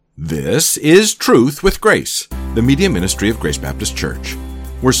This is Truth with Grace, the media ministry of Grace Baptist Church.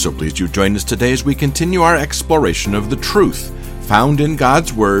 We're so pleased you joined us today as we continue our exploration of the truth found in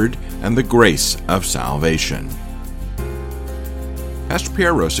God's Word and the grace of salvation. Pastor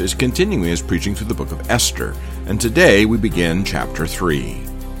Pierre Rosa is continuing his preaching through the book of Esther, and today we begin chapter 3.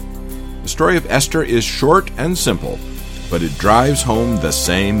 The story of Esther is short and simple, but it drives home the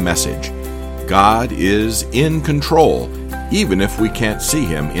same message. God is in control, even if we can't see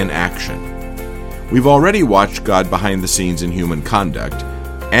Him in action. We've already watched God behind the scenes in human conduct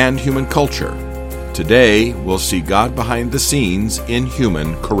and human culture. Today, we'll see God behind the scenes in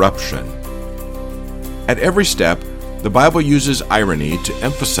human corruption. At every step, the Bible uses irony to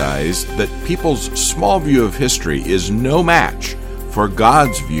emphasize that people's small view of history is no match for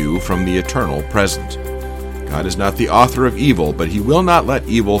God's view from the eternal present. God is not the author of evil, but He will not let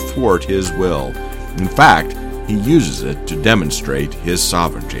evil thwart His will. In fact, He uses it to demonstrate His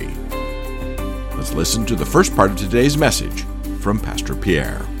sovereignty. Let's listen to the first part of today's message from Pastor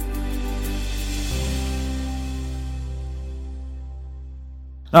Pierre.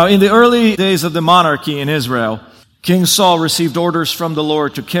 Now, in the early days of the monarchy in Israel, King Saul received orders from the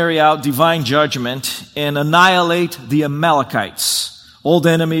Lord to carry out divine judgment and annihilate the Amalekites, old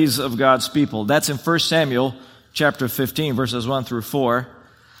enemies of God's people. That's in 1 Samuel chapter 15, verses 1 through 4.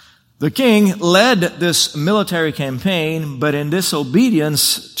 The king led this military campaign, but in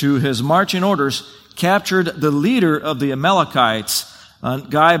disobedience to his marching orders, captured the leader of the Amalekites, a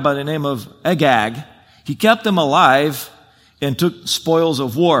guy by the name of Agag. He kept him alive and took spoils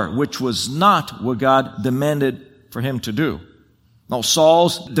of war, which was not what God demanded for him to do. Now,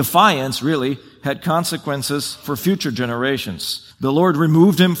 Saul's defiance really had consequences for future generations. The Lord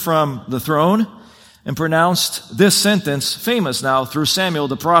removed him from the throne and pronounced this sentence, famous now through Samuel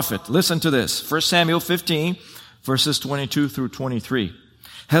the prophet. Listen to this, 1 Samuel 15, verses 22 through 23.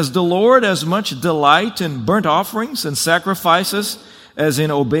 Has the Lord as much delight in burnt offerings and sacrifices as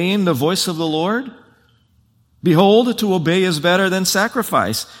in obeying the voice of the Lord? Behold, to obey is better than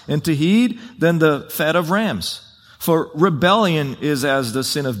sacrifice, and to heed than the fat of rams. For rebellion is as the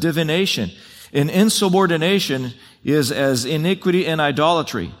sin of divination, and insubordination is as iniquity and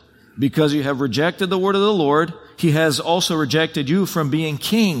idolatry. Because you have rejected the word of the Lord, He has also rejected you from being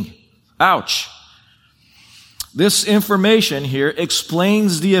king. Ouch. This information here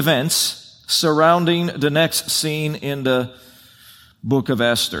explains the events surrounding the next scene in the book of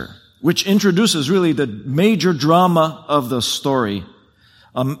Esther, which introduces really the major drama of the story.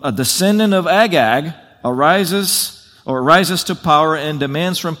 A descendant of Agag arises to power and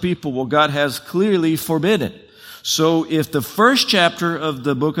demands from people what God has clearly forbidden. So if the first chapter of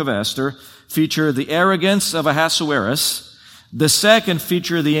the book of Esther feature the arrogance of Ahasuerus, the second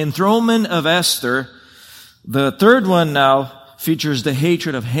feature the enthronement of Esther, the third one now features the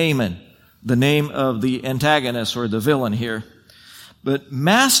hatred of Haman, the name of the antagonist or the villain here. But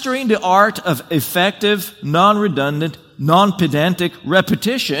mastering the art of effective, non-redundant, non-pedantic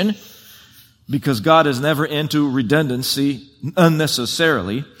repetition, because God is never into redundancy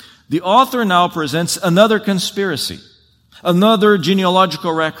unnecessarily, the author now presents another conspiracy, another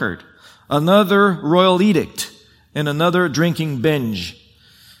genealogical record, another royal edict, and another drinking binge.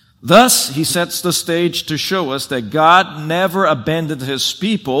 Thus, he sets the stage to show us that God never abandoned His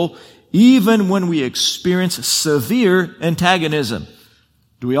people, even when we experience severe antagonism.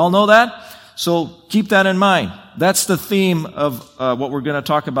 Do we all know that? So keep that in mind. That's the theme of what we're going to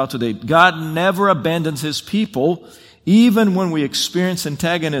talk about today. God never abandons His people, even when we experience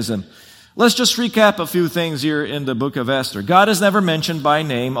antagonism. Let's just recap a few things here in the book of Esther. God is never mentioned by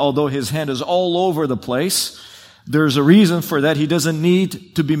name, although His hand is all over the place. There's a reason for that. He doesn't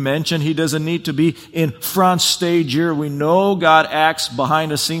need to be mentioned. He doesn't need to be in front stage here. We know God acts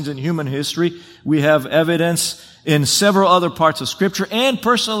behind the scenes in human history. We have evidence in several other parts of Scripture and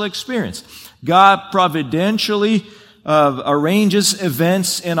personal experience. God providentially arranges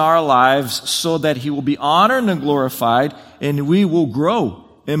events in our lives so that He will be honored and glorified, and we will grow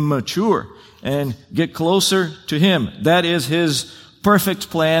and mature and get closer to Him. That is His perfect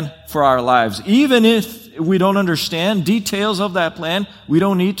plan for our lives. Even if we don't understand details of that plan, we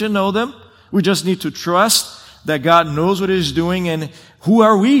don't need to know them. We just need to trust that God knows what He's doing, and who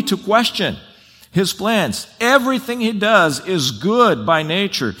are we to question His plans? Everything He does is good by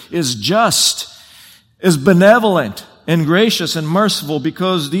nature, is just, is benevolent and gracious and merciful,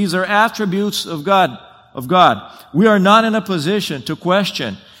 because these are attributes of God. We are not in a position to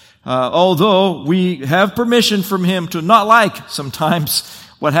question, although we have permission from Him to not like sometimes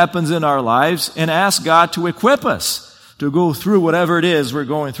what happens in our lives, and ask God to equip us to go through whatever it is we're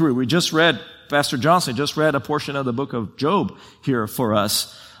going through. We just read, Pastor Johnson just read a portion of the book of Job here for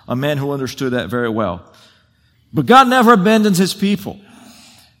us. a man who understood that very well. But God never abandons His people,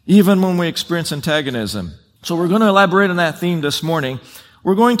 even when we experience antagonism. So we're going to elaborate on that theme this morning.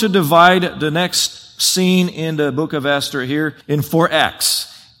 We're going to divide the next scene in the book of Esther here in 4 acts.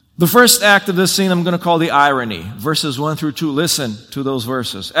 The first act of this scene I'm going to call the irony, verses 1 through 2. Listen to those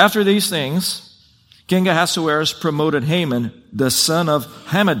verses. After these things, King Ahasuerus promoted Haman, the son of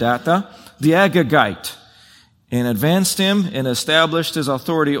Hammedatha, the Agagite, and advanced him and established his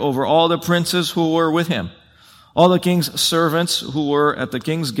authority over all the princes who were with him. All the king's servants who were at the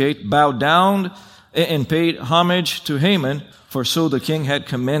king's gate bowed down and paid homage to Haman, for so the king had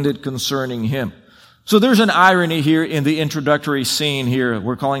commanded concerning him. So there's an irony here in the introductory scene here.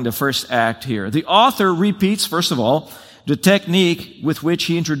 We're calling the first act here. The author repeats, first of all, the technique with which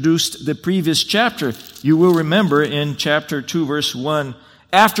he introduced the previous chapter. You will remember in chapter 2, verse 1,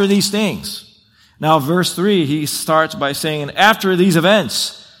 after these things. Now, verse 3, he starts by saying, after these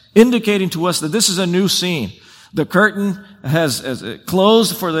events, indicating to us that this is a new scene. The curtain has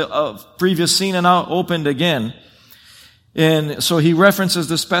closed for the previous scene and now opened again. And so he references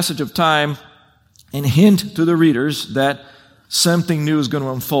this passage of time and hint to the readers that something new is going to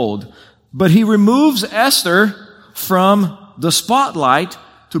unfold. But he removes Esther from the spotlight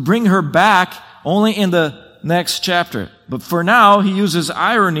to bring her back only in the next chapter. But for now, he uses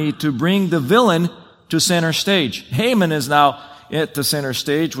irony to bring the villain to center stage. Haman is now at the center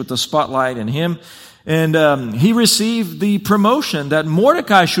stage with the spotlight in him. And he received the promotion that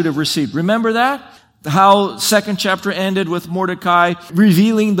Mordecai should have received. Remember that? How second chapter ended with Mordecai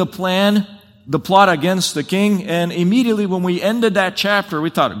revealing the plan, the plot against the king. And immediately when we ended that chapter, we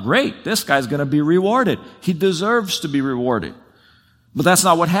thought, great, this guy's going to be rewarded. He deserves to be rewarded. But that's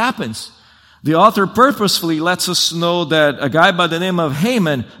not what happens. The author purposefully lets us know that a guy by the name of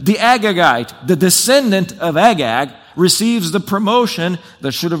Haman, the Agagite, the descendant of Agag, receives the promotion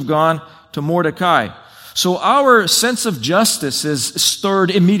that should have gone to Mordecai. So our sense of justice is stirred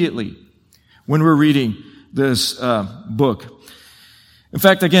immediately when we're reading this book. In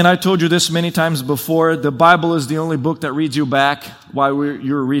fact, again, I told you this many times before. The Bible is the only book that reads you back while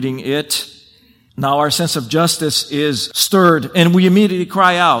you're reading it. Now our sense of justice is stirred, and we immediately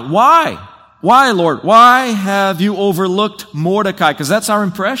cry out, why? Why, Lord? Why have you overlooked Mordecai? Because that's our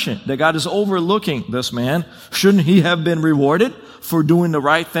impression, that God is overlooking this man. Shouldn't he have been rewarded for doing the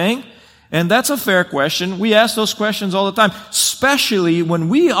right thing? And that's a fair question. We ask those questions all the time, especially when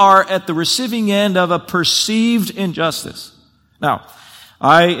we are at the receiving end of a perceived injustice. Now,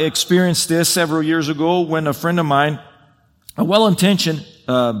 I experienced this several years ago when a friend of mine, a well-intentioned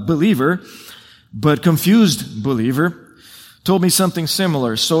believer, but confused believer, told me something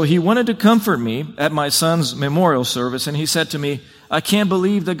similar. So he wanted to comfort me at my son's memorial service, and he said to me, I can't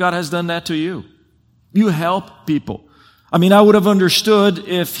believe that God has done that to you. You help people. I mean, I would have understood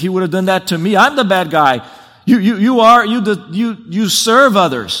if he would have done that to me. I'm the bad guy. You serve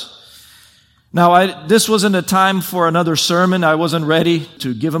others. Now, this wasn't a time for another sermon. I wasn't ready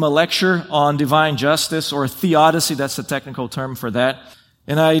to give him a lecture on divine justice or theodicy. That's the technical term for that.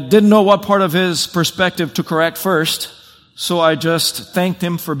 And I didn't know what part of his perspective to correct first. So I just thanked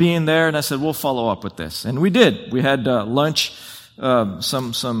him for being there, and I said, we'll follow up with this. And we did. We had lunch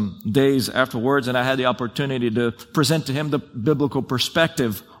some days afterwards, and I had the opportunity to present to him the biblical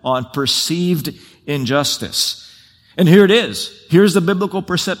perspective on perceived injustice. And here it is. Here's the biblical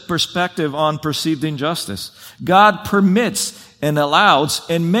perspective on perceived injustice. God permits and allows,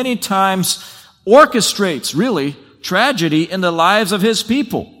 and many times orchestrates, really, tragedy in the lives of His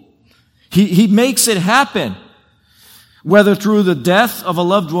people. He makes it happen, whether through the death of a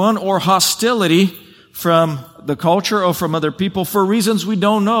loved one or hostility from the culture or from other people for reasons we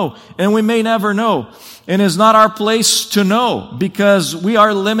don't know, and we may never know. And it's not our place to know, because we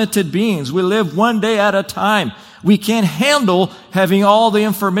are limited beings. We live one day at a time. We can't handle having all the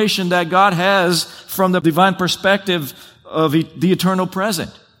information that God has from the divine perspective of the eternal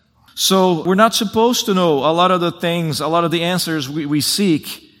present. So we're not supposed to know a lot of the things, a lot of the answers we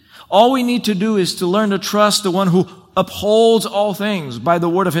seek. All we need to do is to learn to trust the one who upholds all things by the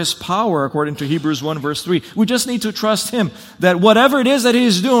word of His power, according to Hebrews 1 verse 3. We just need to trust Him that whatever it is that He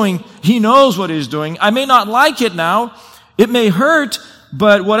is doing, He knows what He's doing. I may not like it now. It may hurt,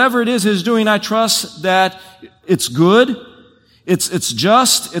 but whatever it is He's doing, I trust that it's good, it's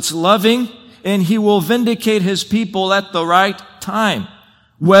just, it's loving, and He will vindicate His people at the right time.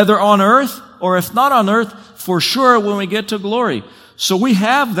 Whether on earth, or if not on earth, for sure when we get to glory. So we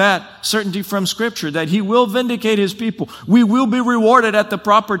have that certainty from Scripture that He will vindicate His people. We will be rewarded at the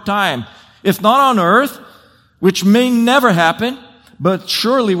proper time. If not on earth, which may never happen, but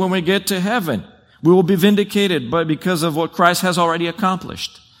surely when we get to heaven, we will be vindicated because of what Christ has already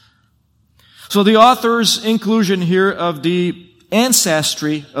accomplished. So the author's inclusion here of the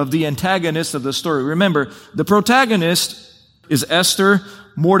ancestry of the antagonist of the story. Remember, the protagonist is Esther,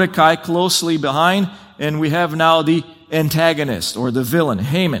 Mordecai closely behind, and we have now the antagonist or the villain,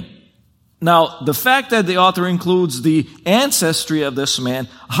 Haman. Now, the fact that the author includes the ancestry of this man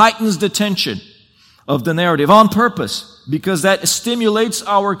heightens the tension of the narrative on purpose, because that stimulates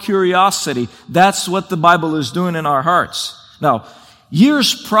our curiosity. That's what the Bible is doing in our hearts. Now,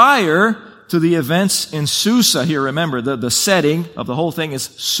 years prior to the events in Susa here, remember, the setting of the whole thing is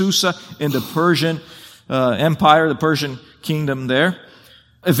Susa in the Persian Empire, the Persian kingdom there.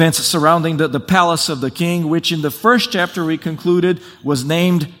 Events surrounding the palace of the king, which in the first chapter we concluded was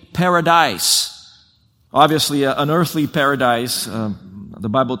named Paradise. Obviously, an earthly paradise. The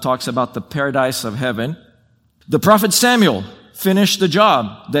Bible talks about the paradise of heaven. The prophet Samuel finished the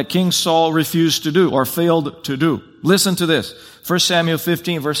job that King Saul refused to do or failed to do. Listen to this. 1 Samuel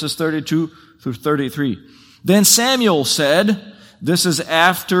 15 verses 32 through 33. Then Samuel said, this is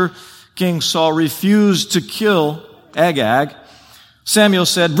after King Saul refused to kill Agag. Samuel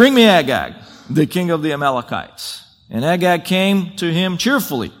said, bring me Agag, the king of the Amalekites. And Agag came to him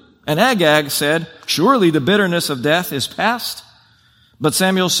cheerfully. And Agag said, surely the bitterness of death is past. But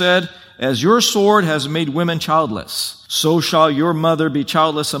Samuel said, as your sword has made women childless, so shall your mother be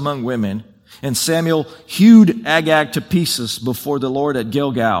childless among women. And Samuel hewed Agag to pieces before the Lord at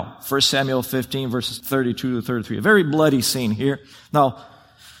Gilgal. 1 Samuel 15 verses 32 to 33. A very bloody scene here. Now,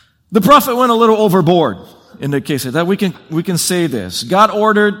 the prophet went a little overboard in the case of that. We can say this. God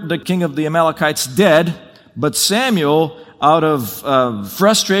ordered the king of the Amalekites dead, but Samuel, out of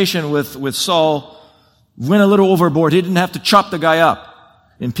frustration with Saul, went a little overboard. He didn't have to chop the guy up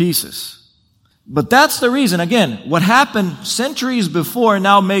in pieces. But that's the reason. Again, what happened centuries before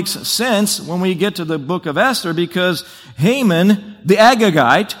now makes sense when we get to the book of Esther, because Haman, the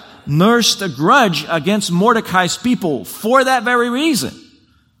Agagite, nursed a grudge against Mordecai's people for that very reason.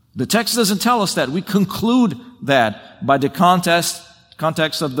 The text doesn't tell us that. We conclude that by the context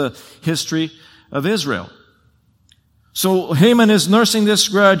of the history of Israel. So Haman is nursing this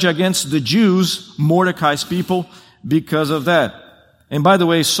grudge against the Jews, Mordecai's people, because of that. And by the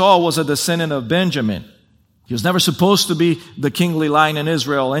way, Saul was a descendant of Benjamin. He was never supposed to be the kingly line in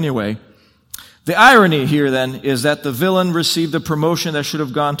Israel anyway. The irony here then is that the villain received a promotion that should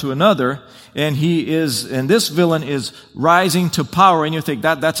have gone to another, and this villain is rising to power, and you think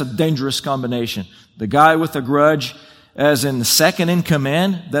that's a dangerous combination. The guy with a grudge as in second in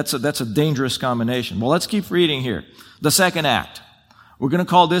command, that's a dangerous combination. Well, let's keep reading here. The second act. We're going to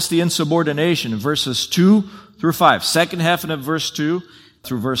call this the insubordination, verses 2 through 5. Second half of verse 2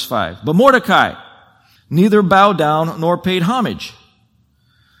 through verse 5. But Mordecai neither bowed down nor paid homage.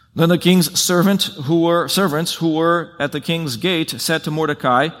 Then the king's servants who were at the king's gate said to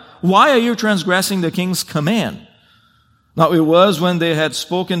Mordecai, why are you transgressing the king's command? Now it was when they had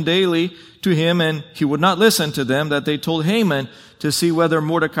spoken daily to him and he would not listen to them that they told Haman to see whether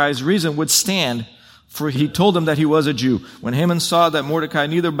Mordecai's reason would stand. For he told them that he was a Jew. When Haman saw that Mordecai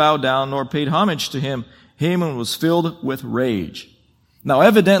neither bowed down nor paid homage to him, Haman was filled with rage. Now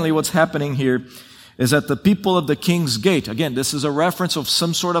evidently what's happening here is that the people of the king's gate, again, this is a reference of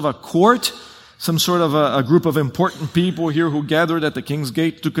some sort of a court, some sort of a group of important people here who gathered at the king's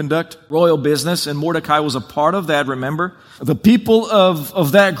gate to conduct royal business, and Mordecai was a part of that, remember? The people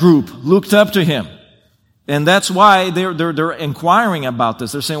of that group looked up to him. And that's why they're inquiring about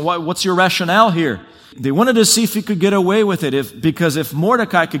this. They're saying, what's your rationale here? They wanted to see if he could get away with it, because if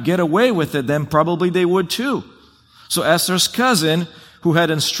Mordecai could get away with it, then probably they would too. So Esther's cousin, who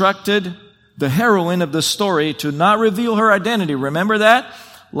had instructed the heroine of the story to not reveal her identity, remember that?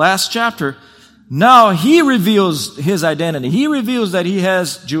 Last chapter. Now he reveals his identity. He reveals that he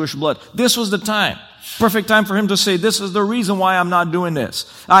has Jewish blood. This was the time. Perfect time for him to say, this is the reason why I'm not doing this.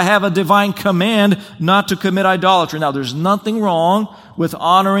 I have a divine command not to commit idolatry. Now there's nothing wrong with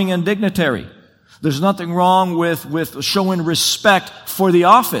honoring a dignitary. There's nothing wrong with showing respect for the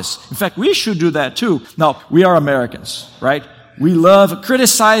office. In fact, we should do that too. Now, we are Americans, right? We love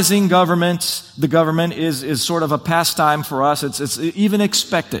criticizing governments. The government is sort of a pastime for us. It's even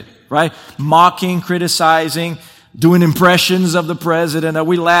expected, right? Mocking, criticizing, doing impressions of the president.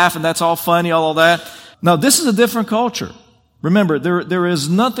 We laugh and that's all funny, all of that. Now, this is a different culture. Remember, there is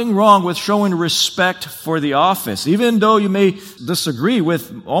nothing wrong with showing respect for the office. Even though you may disagree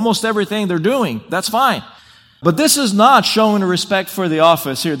with almost everything they're doing, that's fine. But this is not showing respect for the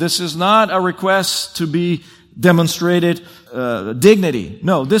office here. This is not a request to be demonstrated dignity.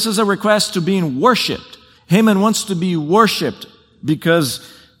 No, this is a request to being worshipped. Haman wants to be worshipped because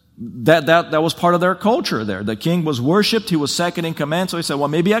That was part of their culture there. The king was worshipped. He was second in command. So he said, well,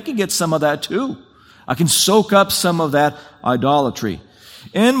 maybe I can get some of that too. I can soak up some of that idolatry.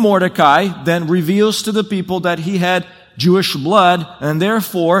 And Mordecai then reveals to the people that he had Jewish blood and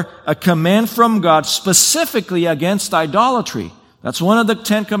therefore a command from God specifically against idolatry. That's one of the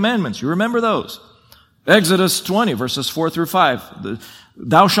 10 commandments. You remember those? Exodus 20 verses 4 through 5.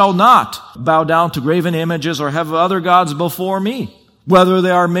 Thou shalt not bow down to graven images or have other gods before me, whether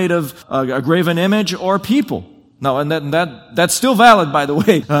they are made of a graven image or people. No, and that's still valid, by the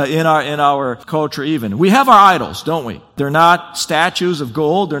way, in our culture even. We have our idols, don't we? They're not statues of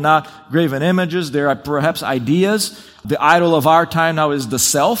gold. They're not graven images. They're perhaps ideas. The idol of our time now is the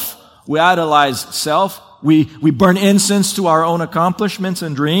self. We idolize self. We burn incense to our own accomplishments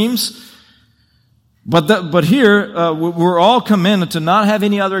and dreams. But here, we're all commanded to not have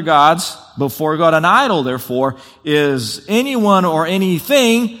any other gods before God. An idol, therefore, is anyone or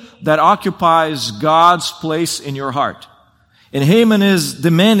anything that occupies God's place in your heart. And Haman is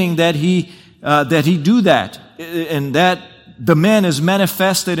demanding that he do that. And that demand is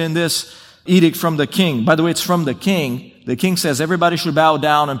manifested in this edict from the king. By the way, it's from the king. The king says everybody should bow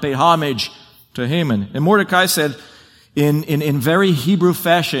down and pay homage to Haman. And Mordecai said, in very Hebrew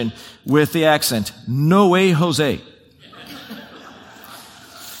fashion, with the accent, no way, Jose.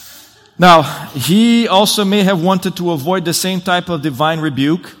 Now, he also may have wanted to avoid the same type of divine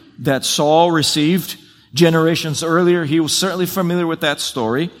rebuke that Saul received generations earlier. He was certainly familiar with that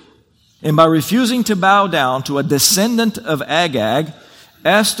story. And by refusing to bow down to a descendant of Agag,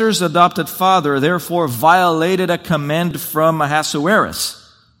 Esther's adopted father therefore violated a command from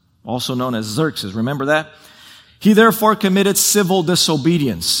Ahasuerus, also known as Xerxes. Remember that? He therefore committed civil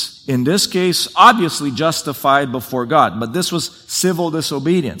disobedience. In this case, obviously justified before God, but this was civil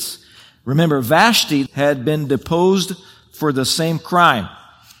disobedience. Remember, Vashti had been deposed for the same crime.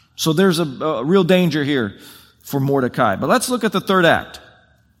 So there's a real danger here for Mordecai. But let's look at the third act.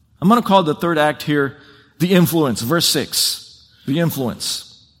 I'm going to call the third act here the influence. Verse 6. The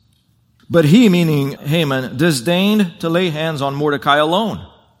influence. But he, meaning Haman, disdained to lay hands on Mordecai alone,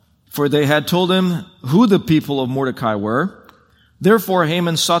 for they had told him who the people of Mordecai were. Therefore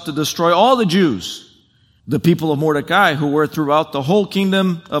Haman sought to destroy all the Jews, the people of Mordecai, who were throughout the whole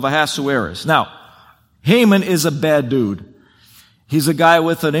kingdom of Ahasuerus. Now, Haman is a bad dude. He's a guy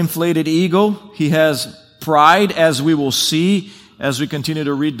with an inflated ego. He has pride, as we will see as we continue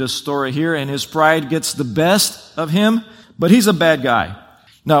to read the story here, and his pride gets the best of him, but he's a bad guy.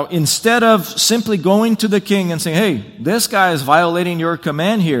 Now, instead of simply going to the king and saying, hey, this guy is violating your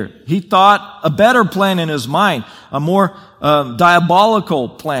command here, he thought a better plan in his mind, a more diabolical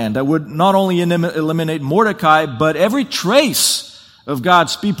plan that would not only eliminate Mordecai, but every trace of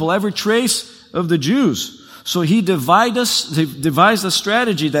God's people, every trace of the Jews. So he devised a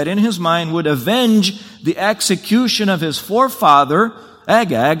strategy that in his mind would avenge the execution of his forefather,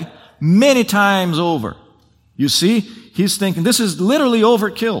 Agag, many times over. You see, he's thinking, this is literally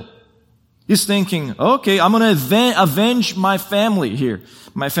overkill. He's thinking, okay, I'm going to avenge my family here,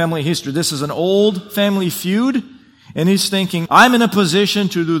 my family history. This is an old family feud. And he's thinking, I'm in a position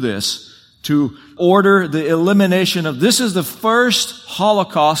to do this, to order the elimination of, this is the first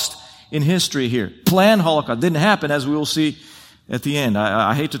Holocaust in history here. Planned Holocaust. Didn't happen, as we will see at the end.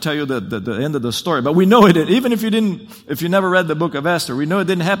 I hate to tell you the end of the story, but we know it didn't. Even if you never read the book of Esther, we know it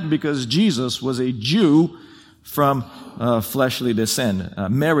didn't happen because Jesus was a Jew from fleshly descent.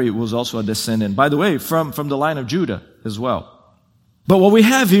 Mary was also a descendant, by the way, from the line of Judah as well. But what we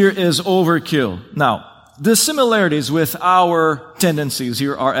have here is overkill. Now, the similarities with our tendencies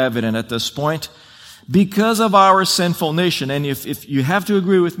here are evident at this point because of our sinful nation. And if you have to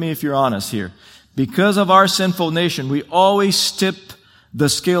agree with me if you're honest here, because of our sinful nation, we always tip the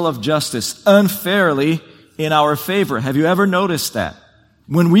scale of justice unfairly in our favor. Have you ever noticed that?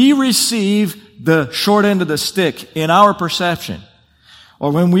 When we receive the short end of the stick in our perception,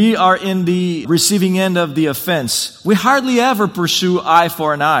 or when we are in the receiving end of the offense, we hardly ever pursue eye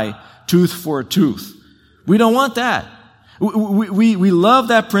for an eye, tooth for a tooth. We don't want that. We love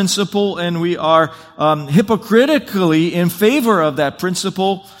that principle, and we are hypocritically in favor of that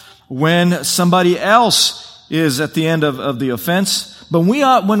principle when somebody else is at the end of the offense. But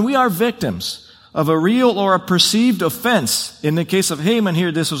when we are victims of a real or a perceived offense, in the case of Haman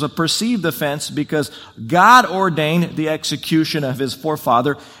here, this was a perceived offense because God ordained the execution of his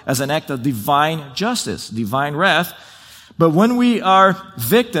forefather as an act of divine justice, divine wrath. But when we are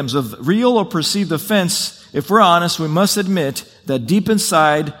victims of real or perceived offense, if we're honest, we must admit that deep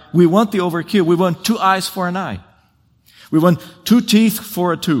inside, we want the overkill. We want 2 eyes for an eye. We want 2 teeth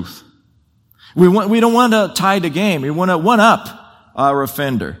for a tooth. We don't want to tie the game. We want to one-up our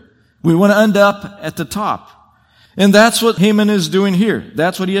offender. We want to end up at the top. And that's what Haman is doing here.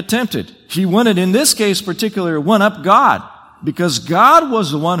 That's what he attempted. He wanted, in this case particularly, one-up God, because God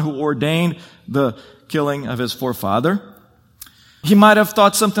was the one who ordained the killing of his forefather. He might have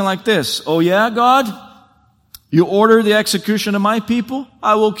thought something like this: oh yeah, God, you order the execution of my people,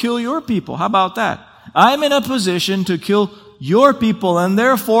 I will kill your people. How about that? I'm in a position to kill your people, and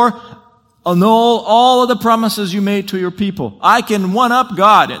therefore annul all of the promises you made to your people. I can one-up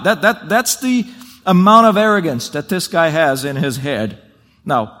God. That's the amount of arrogance that this guy has in his head.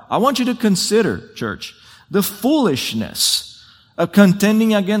 Now, I want you to consider, church, the foolishness of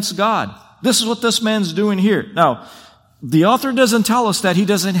contending against God. This is what this man's doing here. Now, the author doesn't tell us that he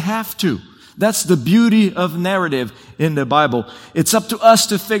doesn't have to. That's the beauty of narrative in the Bible. It's up to us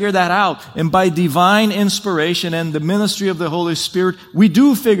to figure that out. And by divine inspiration and the ministry of the Holy Spirit, we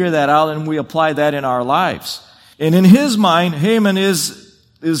do figure that out and we apply that in our lives. And in his mind, Haman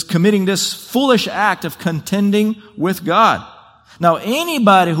is committing this foolish act of contending with God. Now,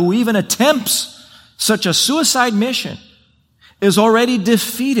 anybody who even attempts such a suicide mission is already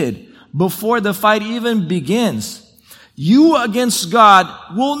defeated before the fight even begins. You against God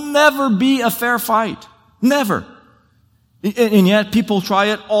will never be a fair fight. Never. And yet people try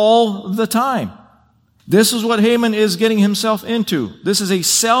it all the time. This is what Haman is getting himself into. This is a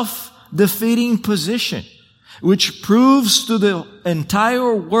self-defeating position, which proves to the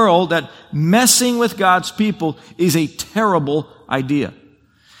entire world that messing with God's people is a terrible idea.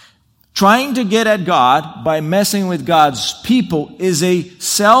 Trying to get at God by messing with God's people is a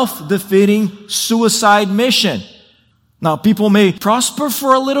self-defeating suicide mission. Now, people may prosper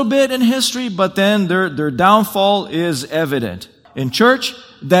for a little bit in history, but then their downfall is evident. In church,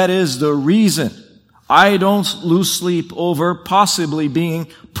 that is the reason I don't lose sleep over possibly being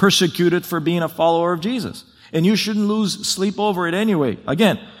persecuted for being a follower of Jesus. And you shouldn't lose sleep over it anyway.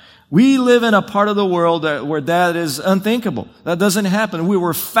 Again, we live in a part of the world where that is unthinkable. That doesn't happen. We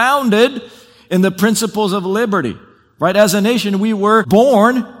were founded in the principles of liberty, right? As a nation, we were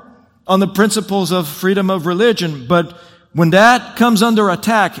born on the principles of freedom of religion, but when that comes under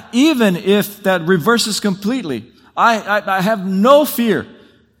attack, even if that reverses completely, I have no fear.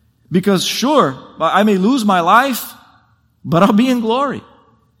 Because sure, I may lose my life, but I'll be in glory.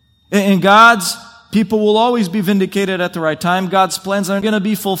 And God's people will always be vindicated at the right time. God's plans are going to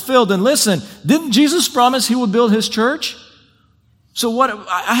be fulfilled. And listen, didn't Jesus promise He would build His church? So what?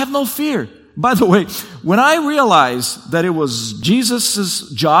 I have no fear. By the way, when I realized that it was Jesus'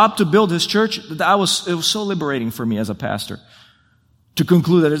 job to build His church, it was so liberating for me as a pastor to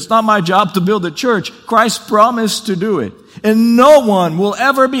conclude that it's not my job to build a church. Christ promised to do it. And no one will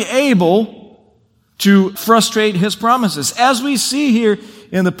ever be able to frustrate His promises. As we see here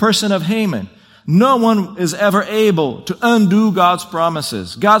in the person of Haman, no one is ever able to undo God's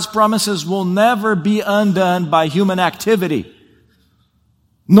promises. God's promises will never be undone by human activity.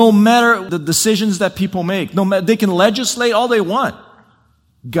 No matter the decisions that people make, they can legislate all they want.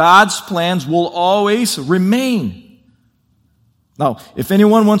 God's plans will always remain. Now, if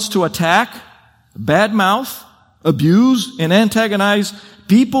anyone wants to attack, badmouth, abuse, and antagonize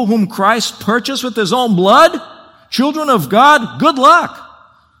people whom Christ purchased with His own blood, children of God, good luck.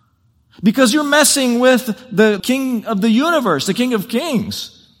 Because you're messing with the King of the universe, the King of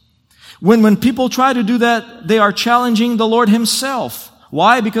Kings. When people try to do that, they are challenging the Lord Himself.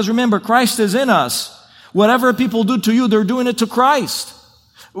 Why? Because remember, Christ is in us. Whatever people do to you, they're doing it to Christ.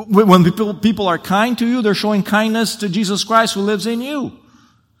 When people are kind to you, they're showing kindness to Jesus Christ who lives in you.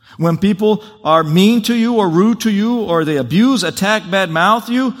 When people are mean to you or rude to you or they abuse, attack, badmouth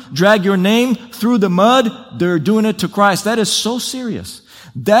you, drag your name through the mud, they're doing it to Christ. That is so serious.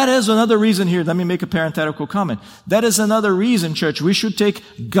 That is another reason here. Let me make a parenthetical comment. That is another reason, church, we should take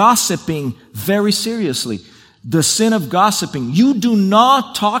gossiping very seriously. The sin of gossiping. You do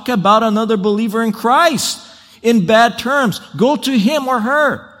not talk about another believer in Christ in bad terms. Go to him or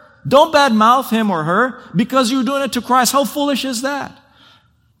her. Don't badmouth him or her because you're doing it to Christ. How foolish is that?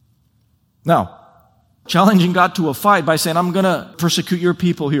 Now, challenging God to a fight by saying, I'm going to persecute your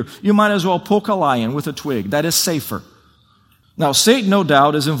people here. You might as well poke a lion with a twig. That is safer. Now, Satan, no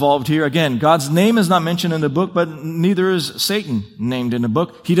doubt, is involved here. Again, God's name is not mentioned in the book, but neither is Satan named in the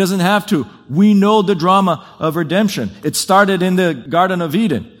book. He doesn't have to. We know the drama of redemption. It started in the Garden of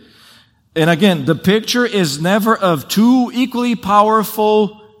Eden. And again, the picture is never of two equally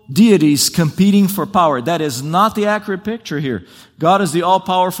powerful deities competing for power. That is not the accurate picture here. God is the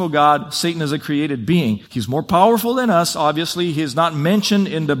all-powerful God. Satan is a created being. He's more powerful than us, obviously. He is not mentioned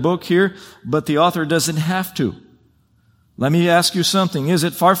in the book here, but the author doesn't have to. Let me ask you something. Is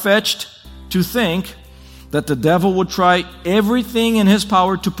it far-fetched to think that the devil would try everything in his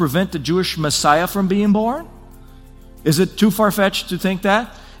power to prevent the Jewish Messiah from being born? Is it too far-fetched to think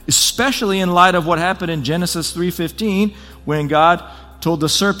that? Especially in light of what happened in Genesis 3:15 when God told the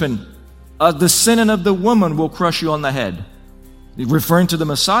serpent, "A descendant of the woman will crush you on the head," referring to the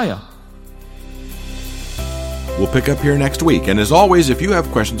Messiah. We'll pick up here next week, and as always, if you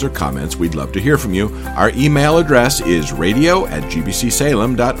have questions or comments, we'd love to hear from you. Our email address is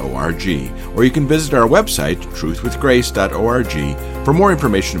radio@gbcsalem.org, or you can visit our website, truthwithgrace.org, for more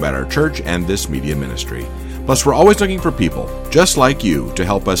information about our church and this media ministry. Plus, we're always looking for people just like you to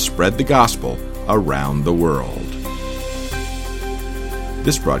help us spread the gospel around the world.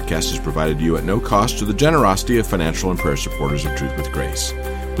 This broadcast is provided to you at no cost to the generosity of financial and prayer supporters of Truth with Grace.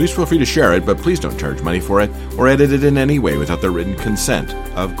 Please feel free to share it, but please don't charge money for it or edit it in any way without the written consent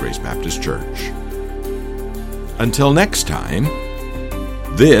of Grace Baptist Church. Until next time,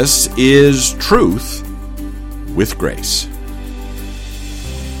 this is Truth with Grace.